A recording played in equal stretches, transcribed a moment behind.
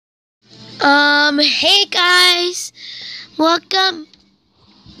Hey guys, welcome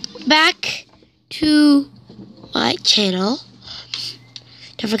back to my channel.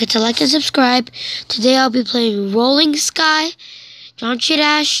 Don't forget to like and subscribe. Today I'll be playing Rolling Sky, Geometry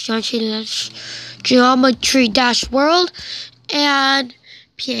Dash, Geometry Dash World, and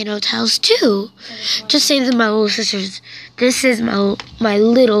Piano Tiles 2. Just saying to my little sisters. This is my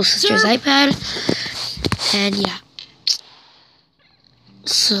little sister's iPad, and yeah.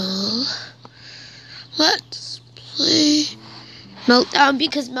 So let's play Meltdown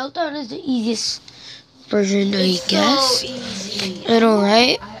because Meltdown is the easiest version, I guess. So easy. I know,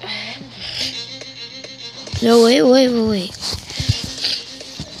 right? No, wait.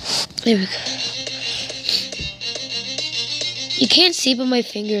 There we go. You can't see, but my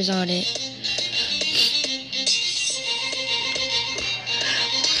finger's on it.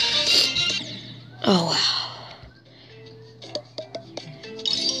 Oh, wow.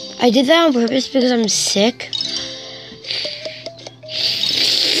 I did that on purpose because I'm sick.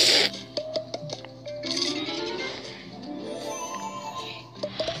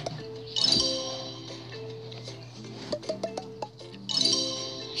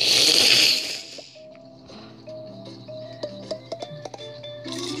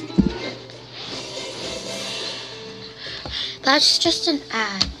 That's just an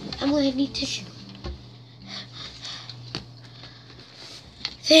ad. Emily, I need tissue.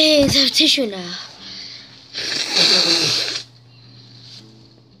 Thanks, I have tissue now.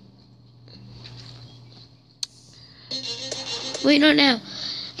 Wait, not now.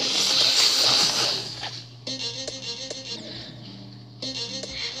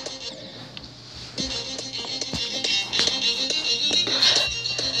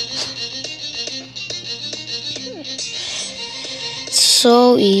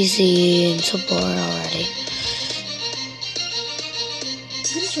 So easy and so bored already.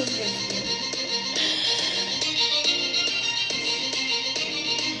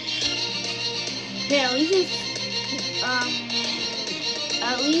 Yeah,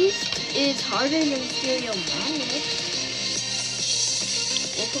 at least it's harder than Stereo Magnets.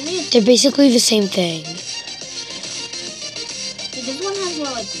 And for me, They're basically the same thing. this one has more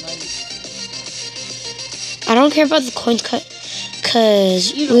like lights. I don't care about the coins cause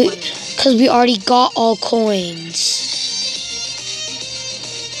You don't want it. we already got all coins.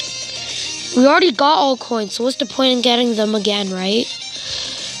 We already got all coins, so what's the point in getting them again, right?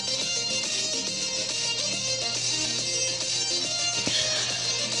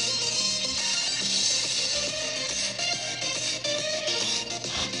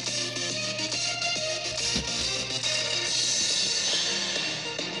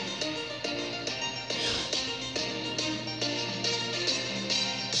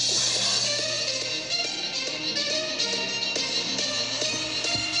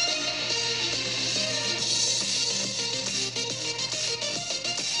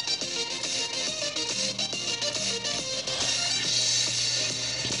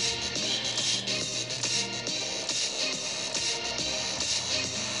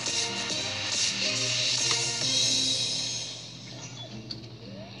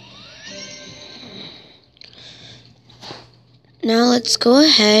 Now let's go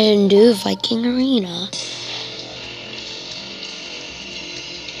ahead and do Viking Arena.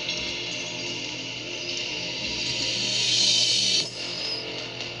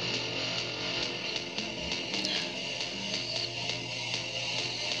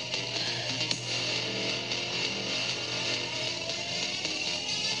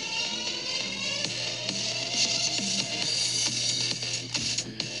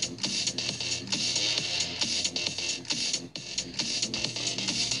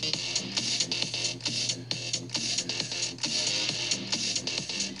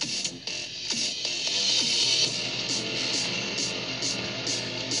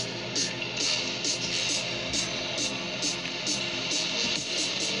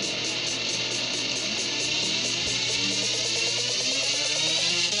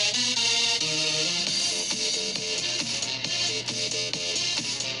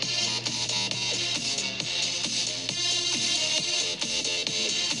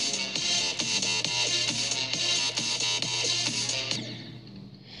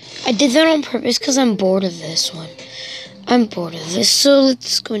 I did that on purpose because I'm bored of this one. I'm bored of this, so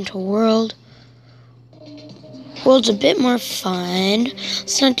let's go into World. World's a bit more fun.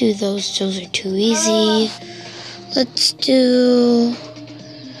 Let's not do those. Those are too easy. Let's do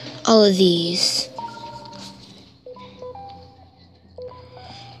all of these.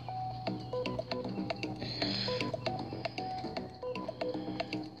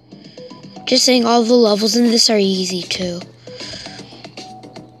 Just saying, all the levels in this are easy too.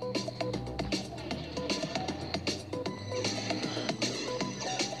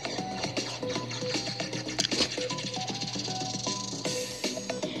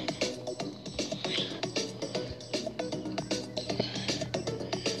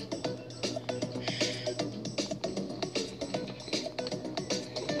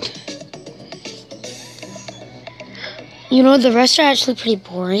 You know, the rest are actually pretty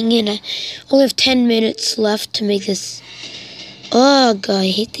boring, and I only have 10 minutes left to make this. Ugh, I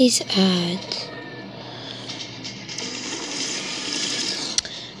hate these ads.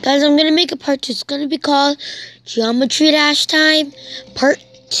 Guys, I'm gonna make a part 2. It's gonna be called Geometry Dash Time Part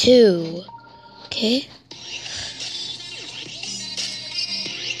 2. Okay?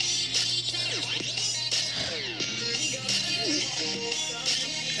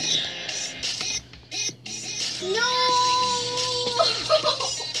 No!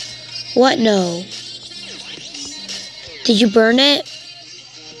 What? No. Did you burn it?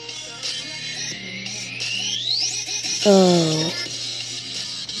 Oh.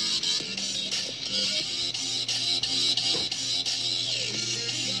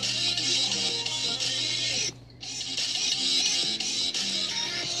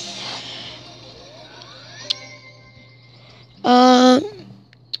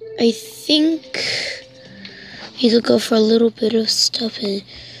 I think you could go for a little bit of stuff in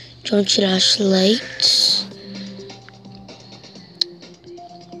Geometry Dash Light.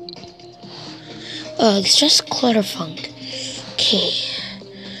 It's just Clutterfunk. Okay.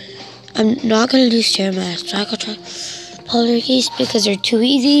 I'm not gonna do Stairmaster. So I could try Poltergeist because they're too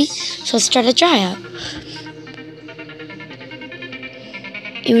easy. So let's try to try out.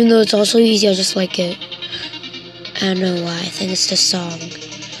 Even though it's also easy, I just like it. I don't know why. I think it's the song.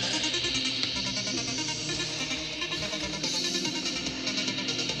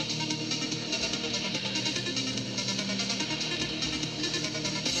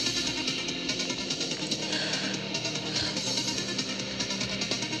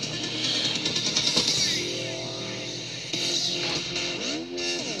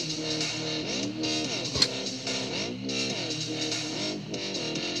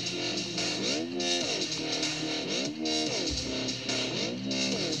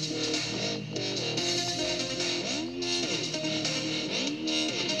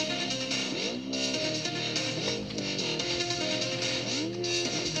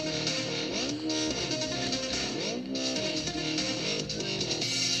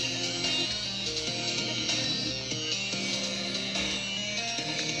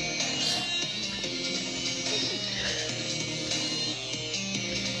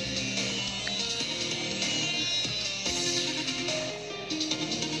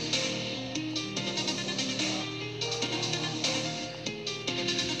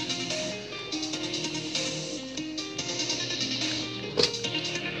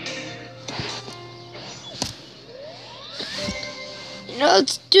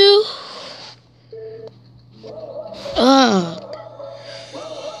 Let's do.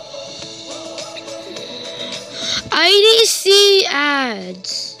 IDC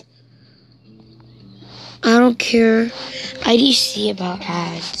ads. I don't care. IDC about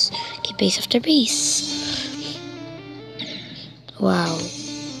ads. Okay, base after base. Wow.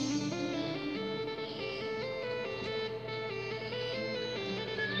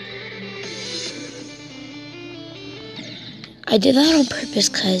 I did that on purpose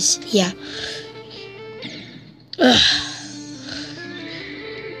because, yeah. Ugh.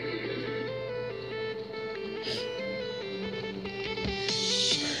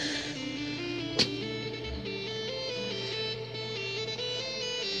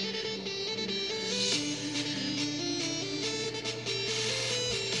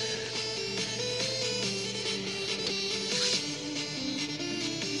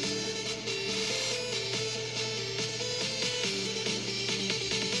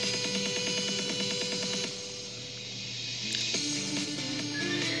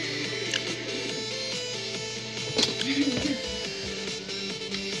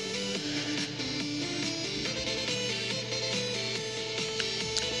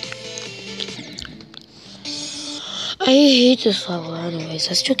 I hate this level anyways.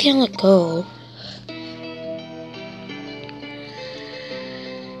 I still can't let go.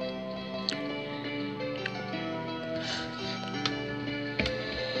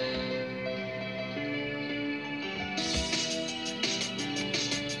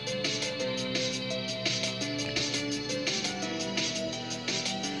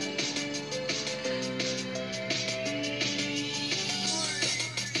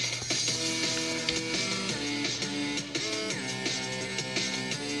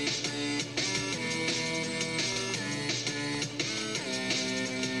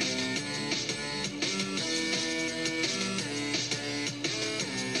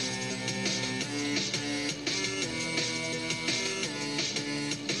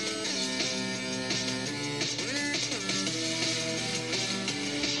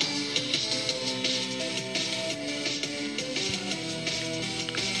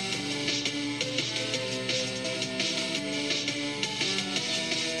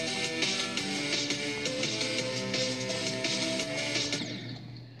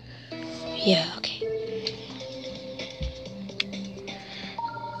 Yeah, okay.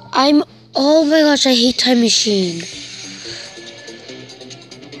 Oh my gosh, I hate Time Machine.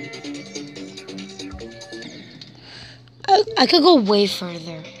 I could go way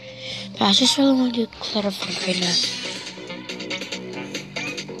further. But I just really want to do Clutterfunk right now.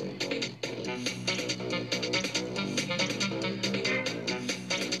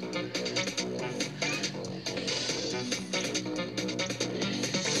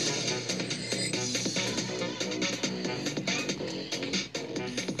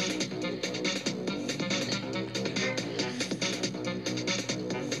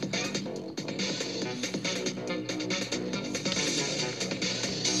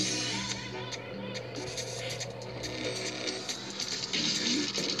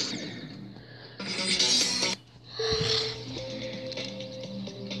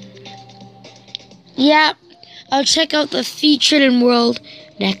 Yeah, I'll check out the featured in world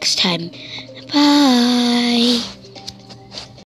next time. Bye.